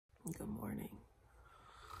Good morning.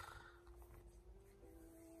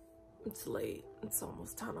 It's late. It's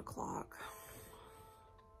almost 10 o'clock.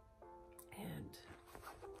 And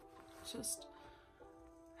just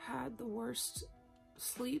had the worst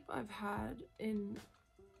sleep I've had in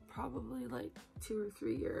probably like 2 or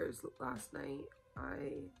 3 years. Last night,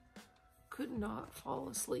 I could not fall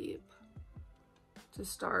asleep. To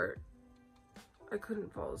start, I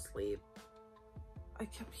couldn't fall asleep. I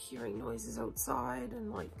kept hearing noises outside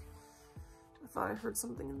and like I thought I heard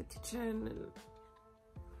something in the kitchen, and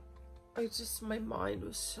my mind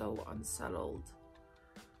was so unsettled.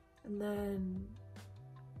 And then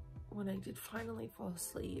when I did finally fall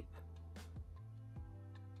asleep,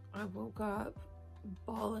 I woke up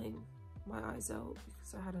bawling my eyes out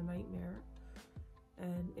because I had a nightmare.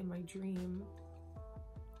 And in my dream,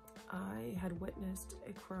 I had witnessed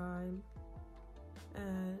a crime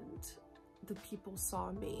and the people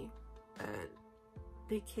saw me and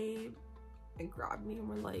they came and grabbed me and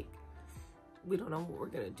were like, we don't know what we're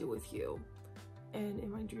gonna do with you. And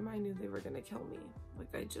in my dream, I knew they were gonna kill me.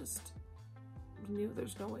 Like, I just knew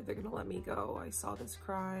there's no way they're gonna let me go. I saw this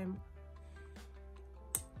crime.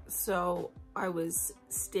 So I was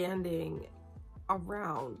standing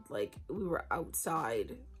around, like we were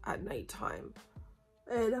outside at nighttime.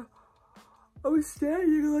 And I was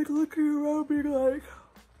standing, like looking around, being like,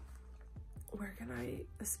 where can I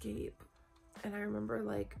escape? And I remember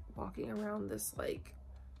like walking around this like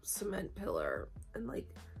cement pillar and like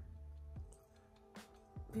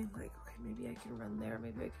being like, okay, maybe I can run there,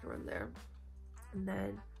 maybe I can run there. And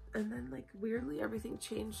then like weirdly everything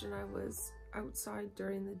changed and I was outside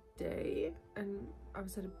during the day and I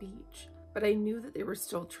was at a beach. But I knew that they were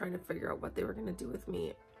still trying to figure out what they were gonna do with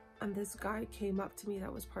me. And this guy came up to me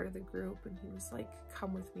that was part of the group and he was like,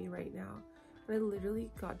 come with me right now. And I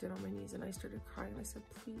literally got down on my knees and I started crying. I said,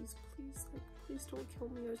 please, please, like, please don't kill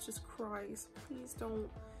me. I was just crying, so please don't.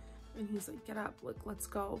 And he's like, get up, like, let's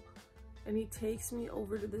go. And he takes me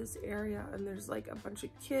over to this area and there's like a bunch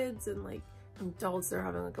of kids and like adults. They're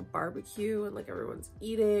having like a barbecue and like everyone's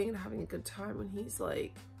eating and having a good time. And he's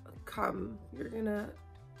like, come, you're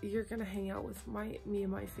gonna hang out with me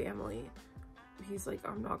and my family. He's like,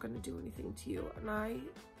 I'm not gonna do anything to you. And I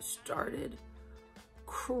started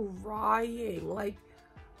crying. Like,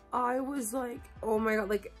 I was like, oh my god,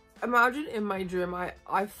 like imagine in my dream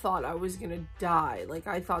I thought I was gonna die. Like,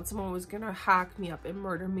 I thought someone was gonna hack me up and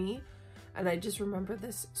murder me. And I just remember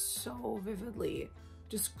this so vividly,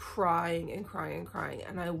 just crying and crying and crying.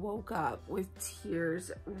 And I woke up with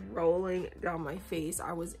tears rolling down my face.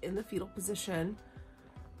 I was in the fetal position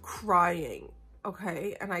crying,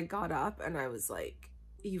 okay? And I got up and I was like,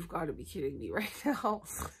 you've got to be kidding me right now.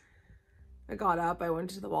 I got up, I went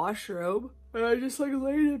to the washroom, and I just like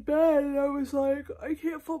laid in bed and I was like, I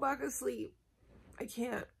can't fall back asleep. I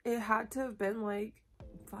can't. It had to have been like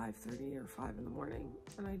 5:30 or 5 in the morning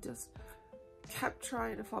and I just kept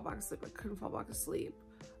trying to fall back asleep. I couldn't fall back asleep.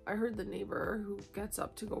 I heard the neighbor who gets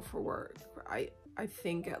up to go for work, I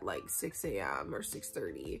think at like 6 a.m. or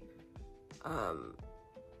 6:30,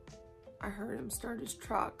 I heard him start his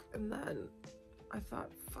truck, and then I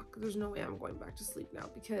thought, fuck, there's no way I'm going back to sleep now,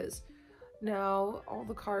 because now all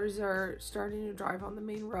the cars are starting to drive on the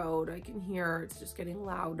main road. I can hear it's just getting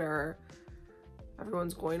louder.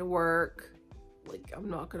 Everyone's going to work. Like, I'm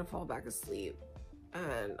not gonna fall back asleep.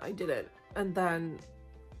 And I didn't. And then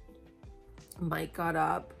Mike got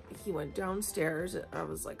up, he went downstairs. I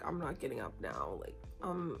was like, I'm not getting up now. Like,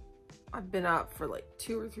 I've been up for like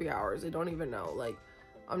 2 or 3 hours. I don't even know. Like,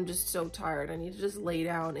 I'm just so tired. I need to just lay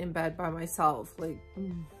down in bed by myself. Like,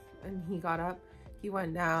 and he got up, he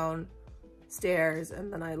went downstairs,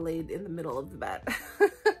 and then I laid in the middle of the bed.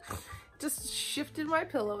 Just shifted my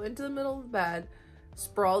pillow into the middle of the bed,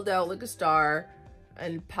 sprawled out like a star,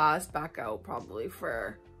 and passed back out probably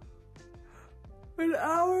for an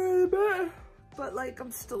hour and a bit. But like,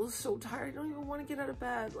 I'm still so tired. I don't even want to get out of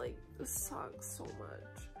bed. Like, this sucks so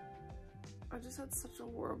much. I just had such a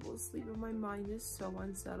horrible sleep and my mind is so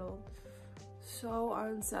unsettled. So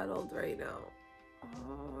unsettled right now.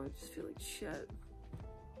 Oh, I just feel like shit.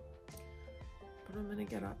 But I'm gonna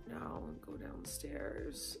get up now and go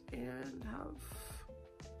downstairs and have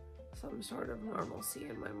some sort of normalcy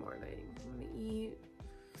in my morning. I'm gonna eat,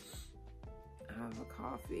 have a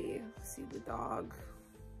coffee, see the dog.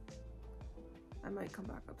 I might come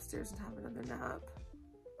back upstairs and have another nap.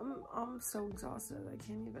 I'm so exhausted, I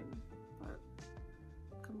can't even, but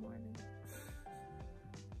good morning.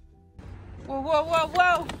 Whoa, whoa, whoa,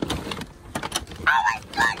 whoa! Oh my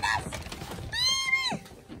goodness!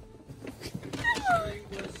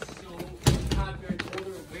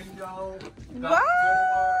 Window, What? back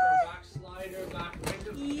door, back slider, back window.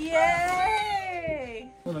 Yay!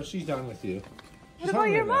 Well, no, she's done with you. What about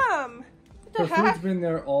your mom? What the Her heck? food's been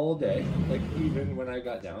there all day, like even when I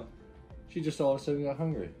got down. She just all of a sudden got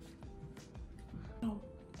hungry.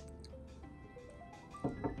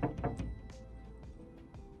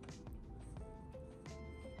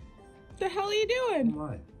 The hell are you doing?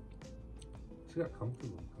 Why? She got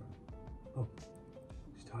comfortable. Oh,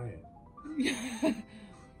 she's tired.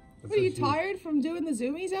 What, are you tired from doing the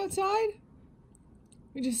zoomies outside?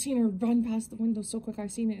 We just seen her run past the window so quick. I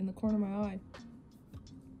seen it in the corner of my eye.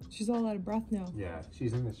 She's all out of breath now. Yeah,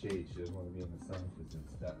 she's in the shade. She doesn't want to be in the sun because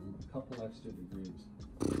it's that couple extra degrees.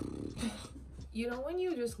 You know when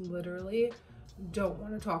you just literally don't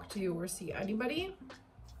want to talk to you or see anybody?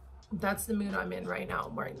 That's the mood I'm in right now.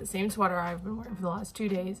 I'm wearing the same sweater I've been wearing for the last 2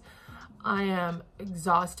 days. I am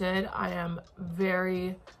exhausted. I am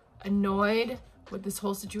very annoyed with this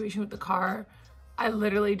whole situation with the car. I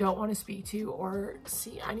literally don't want to speak to you or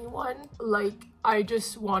see anyone. Like, I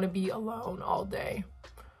just want to be alone all day.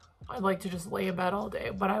 I'd like to just lay in bed all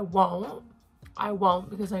day, but I won't. I won't,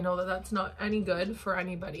 because I know that that's not any good for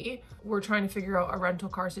anybody. We're trying to figure out a rental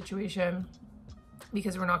car situation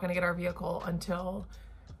because we're not going to get our vehicle until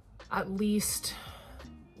at least,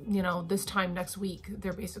 you know, this time next week,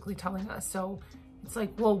 they're basically telling us. So it's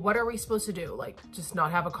like, well, what are we supposed to do? Like, just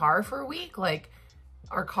not have a car for a week? Like,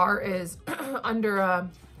 our car is under a,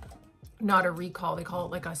 not a recall, they call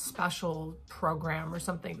it like a special program or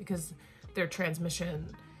something, because their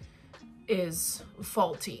transmission is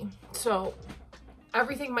faulty. So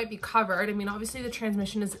everything might be covered. I mean, obviously the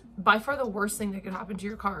transmission is by far the worst thing that could happen to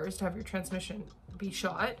your car, is to have your transmission be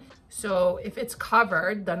shot. So if it's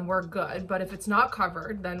covered, then we're good. But if it's not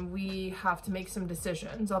covered, then we have to make some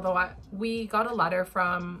decisions. Although we got a letter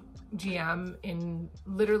from GM in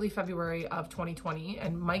literally February of 2020,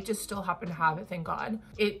 and Mike just still happened to have it, thank God.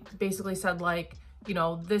 It basically said, like, you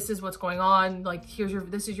know, this is what's going on, like,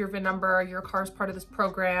 this is your VIN number, your car's part of this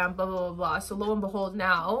program, blah, blah, blah, blah. So lo and behold,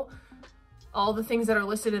 now all the things that are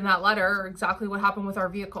listed in that letter are exactly what happened with our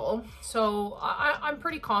vehicle. So I'm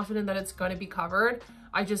pretty confident that it's going to be covered.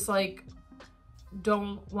 I just, like,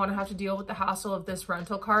 don't want to have to deal with the hassle of this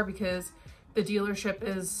rental car, because the dealership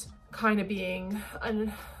is kind of being,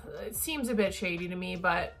 it seems a bit shady to me,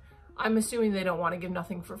 but I'm assuming they don't want to give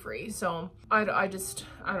nothing for free. So I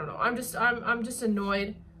don't know. I'm just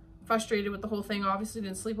annoyed, frustrated with the whole thing. Obviously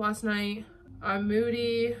didn't sleep last night. I'm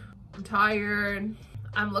moody, I'm tired.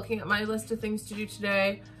 I'm looking at my list of things to do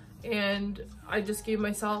today, and I just gave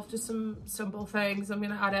myself just some simple things. I'm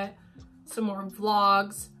gonna edit some more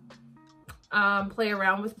vlogs, play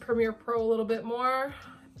around with Premiere Pro a little bit more,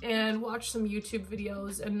 and watch some YouTube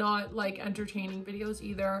videos, and not like entertaining videos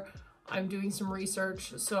either. I'm doing some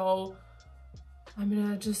research, so I'm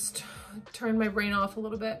gonna just turn my brain off a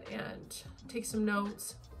little bit and take some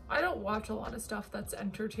notes. I don't watch a lot of stuff that's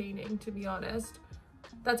entertaining, to be honest.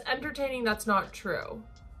 That's entertaining, that's not true.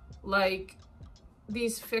 Like,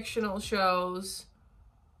 these fictional shows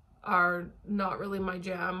are not really my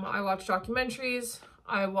jam. I watch documentaries,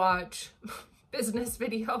 I watch business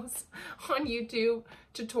videos on YouTube,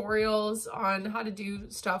 tutorials on how to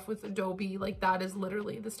do stuff with Adobe. Like, that is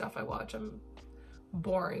literally the stuff I watch. I'm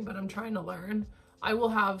boring, but I'm trying to learn. I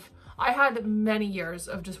had many years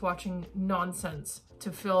of just watching nonsense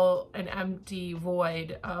to fill an empty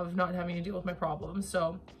void of not having to deal with my problems.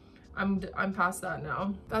 So I'm past that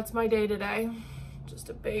now. That's my day today. Just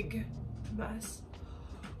a big mess.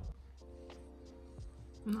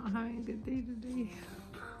 I'm not having a good day today.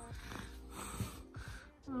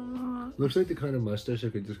 Looks like the kind of mustache I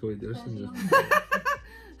could just go like this and just...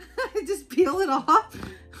 just peel it off.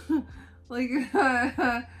 Like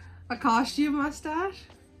a costume mustache.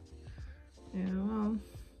 Yeah, well,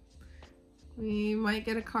 we might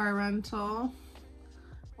get a car rental.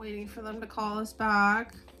 Waiting for them to call us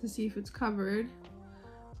back to see if it's covered.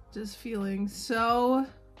 Just feeling so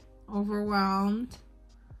overwhelmed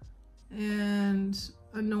and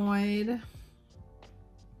annoyed.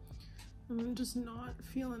 I'm just not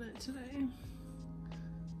feeling it today.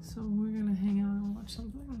 So we're gonna hang out and watch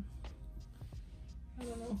something. I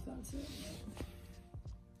don't know if that's it.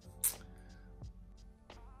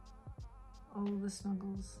 Oh, the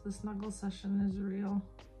snuggles. The snuggle session is real.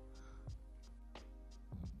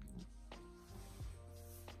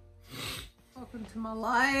 Welcome to my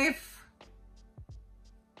life.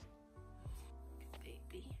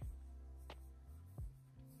 Baby.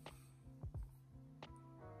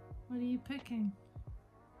 What are you picking?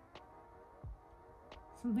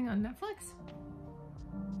 Something on Netflix?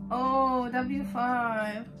 Oh,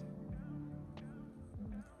 W5.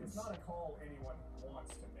 It's not a call anyone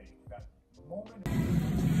wants to make. That moment.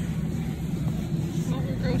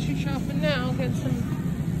 we're grocery shopping now. Get some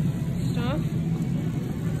stuff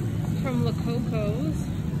from La Coco's.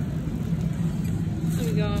 So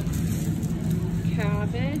we got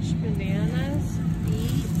cabbage, bananas,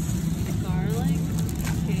 beets, garlic,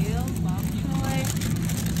 kale, bok choy,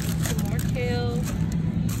 some more kale,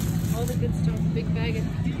 all the good stuff. Big bag of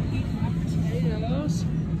potatoes.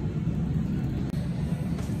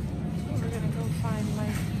 We're gonna go find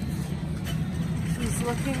Mike. He's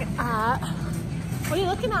looking at, what are you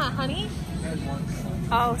looking at, honey?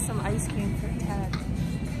 Oh, some ice cream for Ted.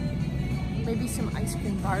 Maybe some ice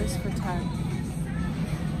cream bars for Ted.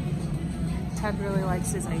 Ted really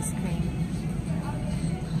likes his ice cream.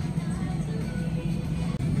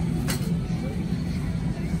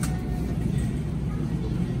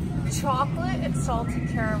 Chocolate and salted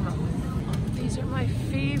caramel. These are my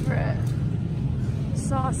favorite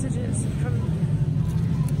sausages from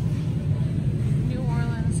New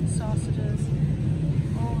Orleans sausages.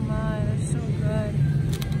 Oh my, they're so good.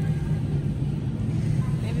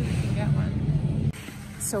 Maybe we can get one.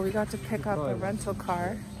 So we got to pick up a rental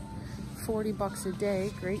car. 40 bucks a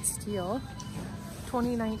day, great steal.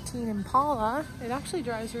 2019 Impala. It actually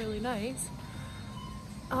drives really nice.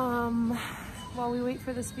 While we wait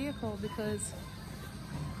for this vehicle, because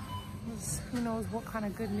who knows what kind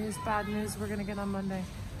of good news, bad news we're gonna get on Monday.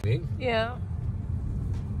 Me? Yeah.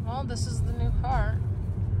 Well, this is the new car.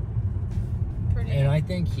 Pretty. And I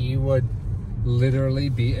think he would literally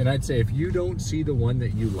be, and I'd say if you don't see the one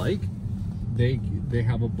that you like, they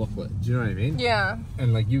have a booklet. Do you know what I mean? Yeah.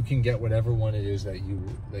 And like you can get whatever one it is that you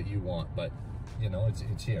want, but you know, it's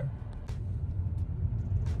here.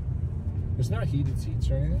 There's not heated seats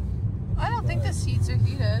or anything. I don't think the seats are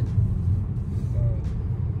heated.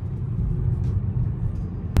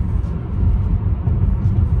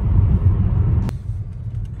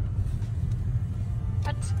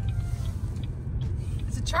 What?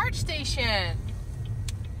 It's a charge station.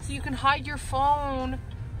 So you can hide your phone.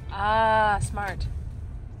 Ah, smart.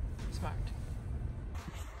 Smart.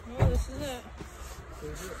 Oh, this is it.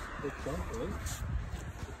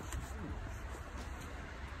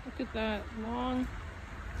 Look at that long.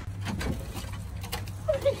 Oh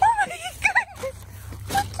my goodness!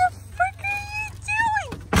 What the frick are you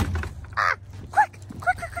doing? Ah! Quick!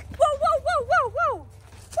 Quick, quick, quick! Whoa, whoa, whoa, whoa, whoa!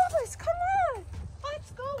 Bubba's, come on!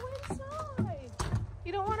 Let's go inside!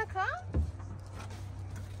 You don't want to come?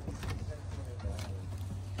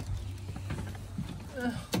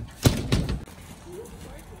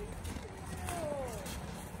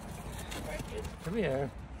 Come here.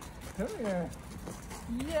 Come here.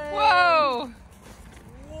 Yay! Whoa!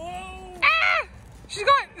 Whoa! Ah! She's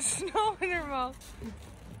got snow in her mouth.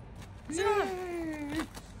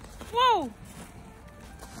 Whoa!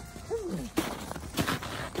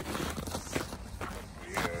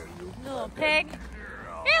 Little pig.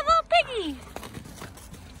 Hey, little piggy!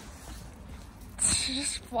 She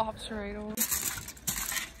just flops right over.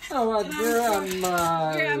 Oh, a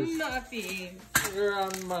grandma. Grandmuffy.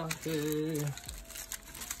 Grandmuffy.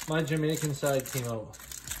 My Jamaican side came out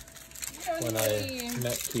when I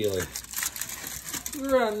met Keely.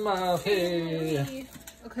 Grandmuffy.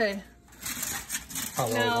 Okay.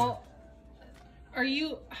 Hello. Now, are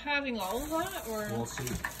you having all of that, or? We'll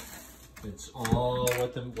see. It's all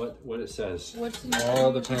what it says. What's the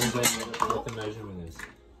all depends on what the measurement is.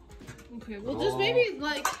 Okay, well, just maybe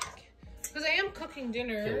like, because I am cooking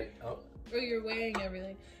dinner. Okay. Oh. Or you're weighing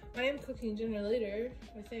everything. I am cooking dinner later,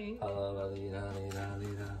 I think.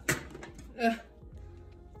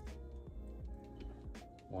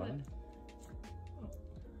 One.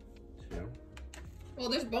 Two. Well,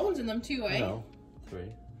 there's bones in them too, eh? No.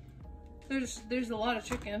 Three. There's a lot of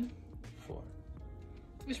chicken. Four.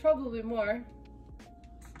 There's probably more.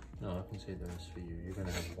 No, I can say the rest for you. You're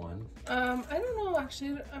gonna have one. I don't know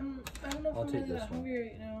actually. I don't know if I'll I'm take really this that one. hungry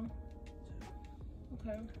right now.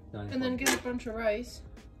 Okay. 9, And then get a bunch of rice.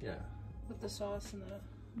 Yeah. With the sauce and that.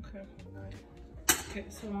 Okay. 9. Okay,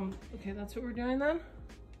 so okay, that's what we're doing then.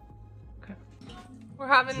 Okay. We're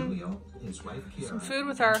having some food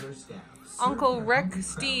with our Uncle Rick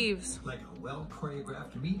Steves. Like a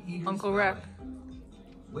well-choreographed meat eater's Uncle Rick.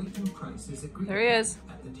 Weight and price is agreed There he is.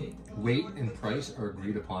 at the table. Weight and price are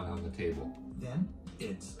agreed upon on the table. Then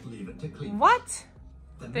it's leave it to Cleveland. What?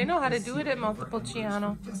 The They know meat how to is do it seared at Multiple over embers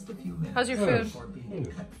Ciano. for just a few minutes How's your food? before being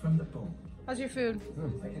cut from the bone. How's your food?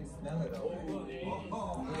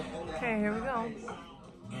 Okay, here we go.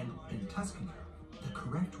 And in Tuscany, the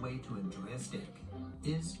correct way to enjoy a steak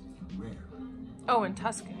is rare. Oh, in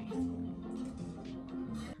Tuscany.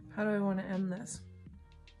 How do I want to end this?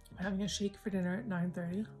 I'm having a shake for dinner at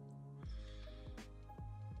 9:30.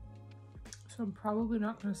 So I'm probably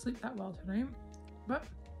not going to sleep that well tonight. But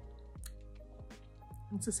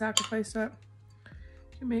it's a sacrifice that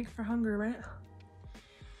you make for hunger, right?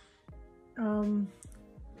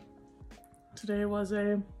 Today was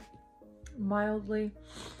a mildly,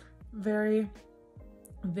 very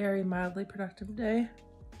mildly productive day.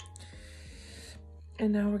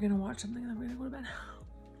 And now we're gonna watch something and then we're gonna go to bed.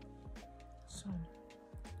 So,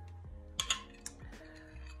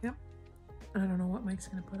 yep. I don't know what Mike's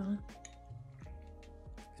gonna put on.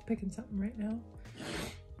 He's picking something right now.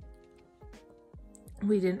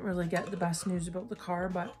 We didn't really get the best news about the car,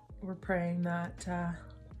 but we're praying that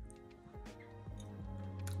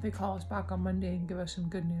they call us back on Monday and give us some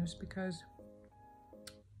good news, because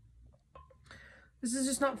this is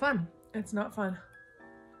just not fun. It's not fun.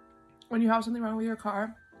 When you have something wrong with your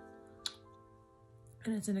car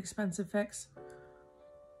and it's an expensive fix,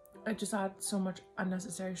 it just adds so much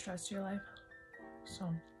unnecessary stress to your life.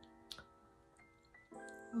 So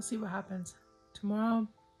we'll see what happens. Tomorrow,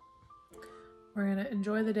 we're gonna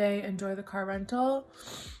enjoy the day, enjoy the car rental,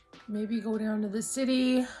 maybe go down to the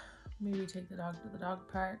city, maybe take the dog to the dog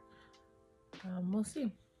park. We'll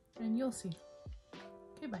see, and you'll see.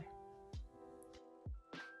 Okay, bye.